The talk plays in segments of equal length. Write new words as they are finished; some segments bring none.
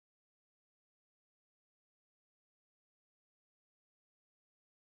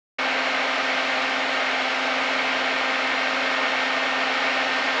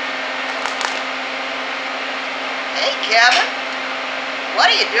Kevin?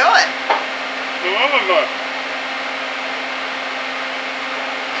 What are you doing?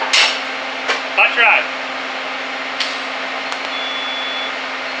 That's right.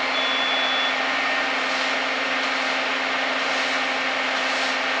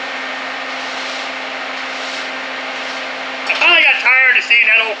 I finally got tired of seeing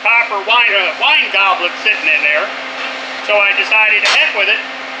that old copper wine goblet sitting in there, so I decided to heck with it.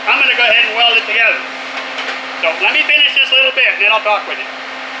 I'm going to go ahead and weld it together. So let me finish this little bit and then I'll talk with you.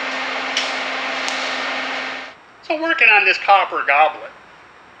 So working on this copper goblet,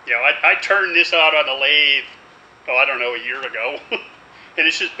 you know, I turned this out on the lathe, I don't know, a year ago. And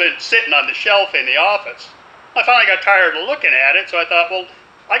it's just been sitting on the shelf in the office. I finally got tired of looking at it, so I thought, well,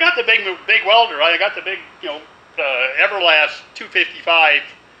 I got the big welder. I got the big, Everlast 255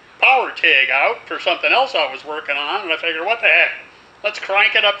 POWERTIG out for something else I was working on, and I figured, what the heck? Let's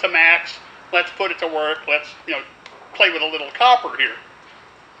crank it up to max. Let's put it to work. Let's, play with a little copper here.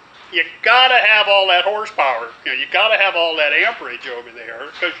 You gotta have all that horsepower. You gotta have all that amperage over there,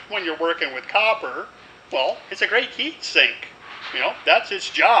 because when you're working with copper, well, it's a great heat sink. That's its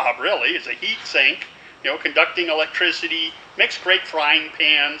job, really, is a heat sink. Conducting electricity, makes great frying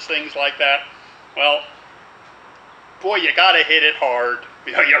pans, things like that. Well, boy, you gotta hit it hard.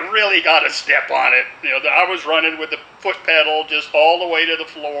 You really gotta step on it. I was running with the foot pedal just all the way to the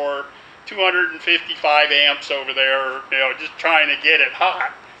floor, 255 amps over there, just trying to get it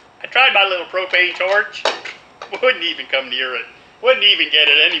hot. I tried my little propane torch, wouldn't even come near it. Wouldn't even get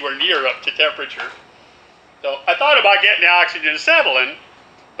it anywhere near up to temperature. So I thought about getting the oxygen-acetylene,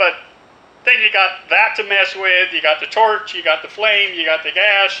 but then you got that to mess with, you got the torch, you got the flame, you got the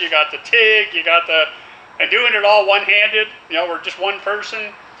gas, you got the TIG, you got the... And doing it all one-handed, we're just one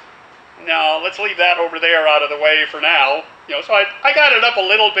person. No, let's leave that over there out of the way for now. So I got it up a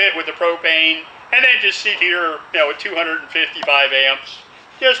little bit with the propane, and then just sit here, with 255 amps.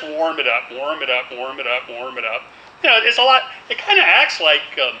 Just warm it up, warm it up, warm it up, warm it up. It's a lot, it kind of acts like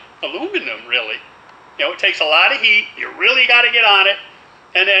aluminum, really. It takes a lot of heat, you really got to get on it,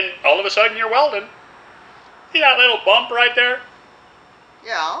 and then all of a sudden you're welding. See that little bump right there?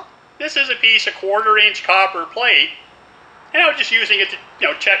 Yeah. This is a piece of 1/4-inch copper plate, and I was just using it to,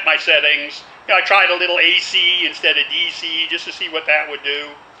 check my settings. I tried a little AC instead of DC just to see what that would do.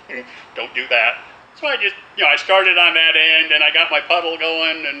 Don't do that. So I just, I started on that end, and I got my puddle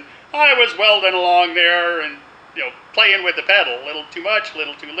going, and I was welding along there, and, playing with the pedal. A little too much, a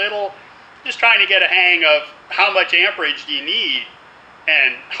little too little. Just trying to get a hang of how much amperage do you need,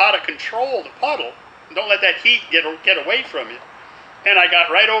 and how to control the puddle. Don't let that heat get away from you. And I got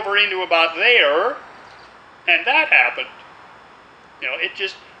right over into about there, and that happened.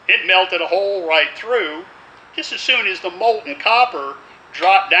 It melted a hole right through. Just as soon as the molten copper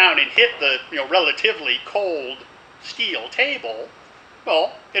dropped down and hit the, relatively cold steel table,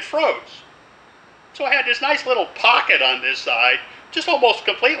 well, it froze. So I had this nice little pocket on this side, just almost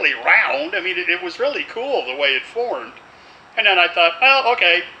completely round. I mean, it was really cool the way it formed. And then I thought, well,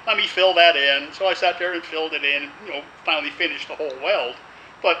 okay, let me fill that in. So I sat there and filled it in, finally finished the whole weld,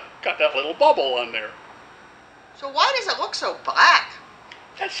 but got that little bubble on there. So why does it look so black?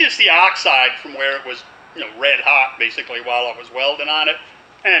 That's just the oxide from where it was, red hot, basically, while I was welding on it.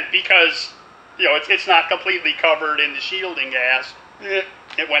 And because, it's not completely covered in the shielding gas, it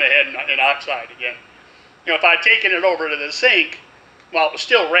went ahead and oxide again. If I'd taken it over to the sink while it was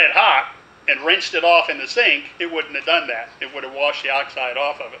still red hot, and rinsed it off in the sink, it wouldn't have done that. It would have washed the oxide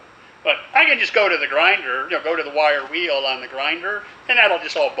off of it. But I can just go to the grinder, go to the wire wheel on the grinder, and that'll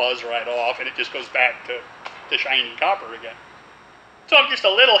just all buzz right off, and it just goes back to the shiny copper again. So I'm just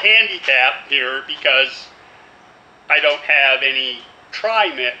a little handicapped here because I don't have any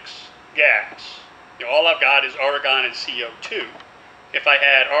trimix gas. All I've got is argon and CO2. If I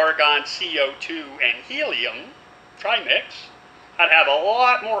had argon, CO2, and helium, trimix, I'd have a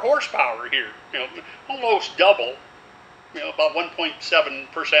lot more horsepower here, almost double, about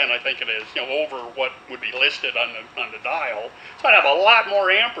 1.7%, I think it is, over what would be listed on the dial. So I'd have a lot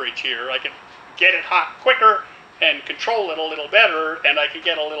more amperage here. I could get it hot quicker and control it a little better, and I could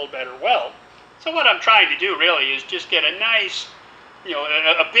get a little better weld. So what I'm trying to do really is just get a nice,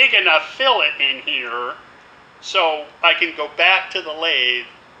 a big enough fillet in here so I can go back to the lathe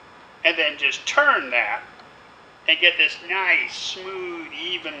and then just turn that and get this nice, smooth,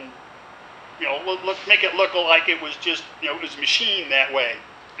 even, make it look like it was just, it was machined that way.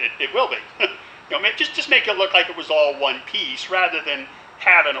 It will be. Just make it look like it was all one piece rather than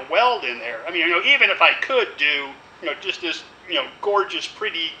having a weld in there. I mean, even if I could do, just this, gorgeous,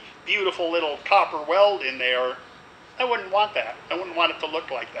 pretty, beautiful little copper weld in there, I wouldn't want that. I wouldn't want it to look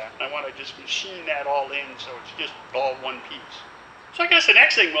like that. I want to just machine that all in so it's just all one piece. So I guess the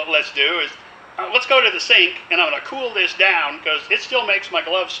next thing let's do is, let's go to the sink, and I'm going to cool this down because it still makes my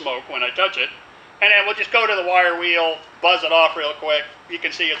glove smoke when I touch it. And then we'll just go to the wire wheel, buzz it off real quick. You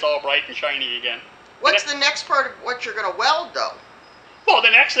can see it's all bright and shiny again. What's the next part of what you're going to weld, though? Well, the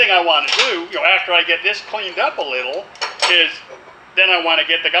next thing I want to do, after I get this cleaned up a little, is then I want to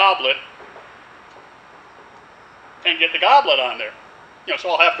get the goblet and get the goblet on there.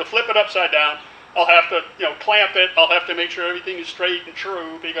 So I'll have to flip it upside down. I'll have to, clamp it. I'll have to make sure everything is straight and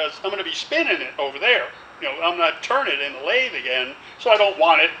true because I'm going to be spinning it over there. I'm not turning it in the lathe again, so I don't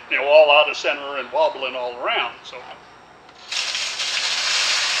want it, all out of center and wobbling all around. So.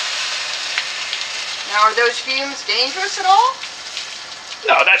 Now, are those fumes dangerous at all?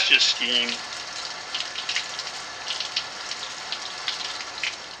 No, that's just steam.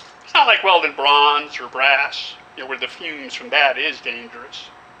 It's not like welding bronze or brass, where the fumes from that is dangerous.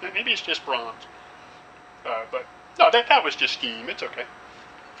 Maybe it's just bronze. But no, that was just steam. It's okay.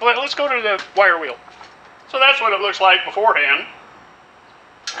 Well, let's go to the wire wheel. So that's what it looks like beforehand.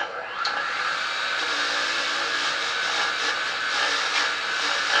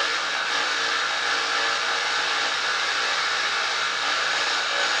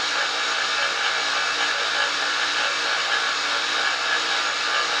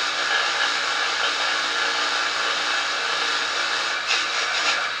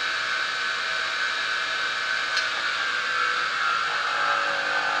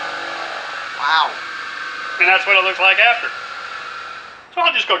 Wow. And that's what it looks like after. So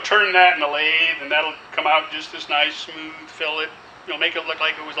I'll just go turn that in the lathe, and that'll come out just as nice, smooth, fill it, make it look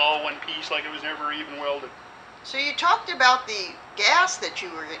like it was all one piece, like it was never even welded. So you talked about the gas that you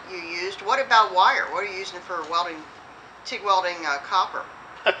used. What about wire? What are you using for welding, TIG welding copper?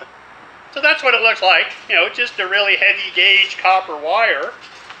 So that's what it looks like. Just a really heavy gauge copper wire.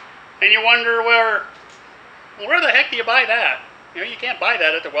 And you wonder where the heck do you buy that? You can't buy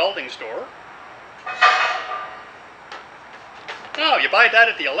that at the welding store. No, you buy that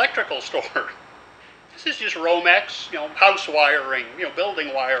at the electrical store. This is just Romex, house wiring,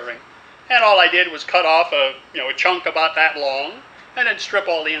 building wiring. And all I did was cut off a chunk about that long, and then strip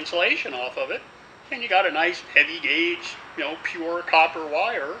all the insulation off of it. And you got a nice heavy gauge, pure copper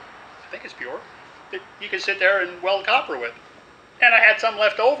wire. I think it's pure. That you can sit there and weld copper with. And I had some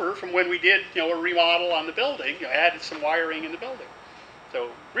left over from when we did, a remodel on the building. I added some wiring in the building. So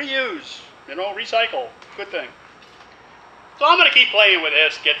reuse, recycle, good thing. So I'm going to keep playing with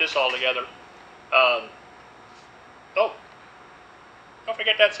this, get this all together. Oh, don't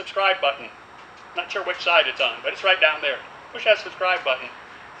forget that subscribe button. Not sure which side it's on, but it's right down there. Push that subscribe button.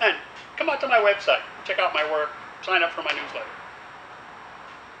 And come out to my website, check out my work, sign up for my newsletter.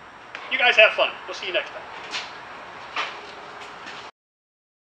 You guys have fun. We'll see you next time.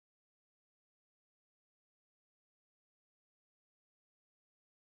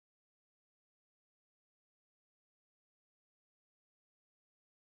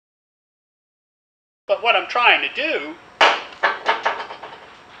 But what I'm trying to do is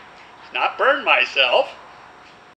not burn myself.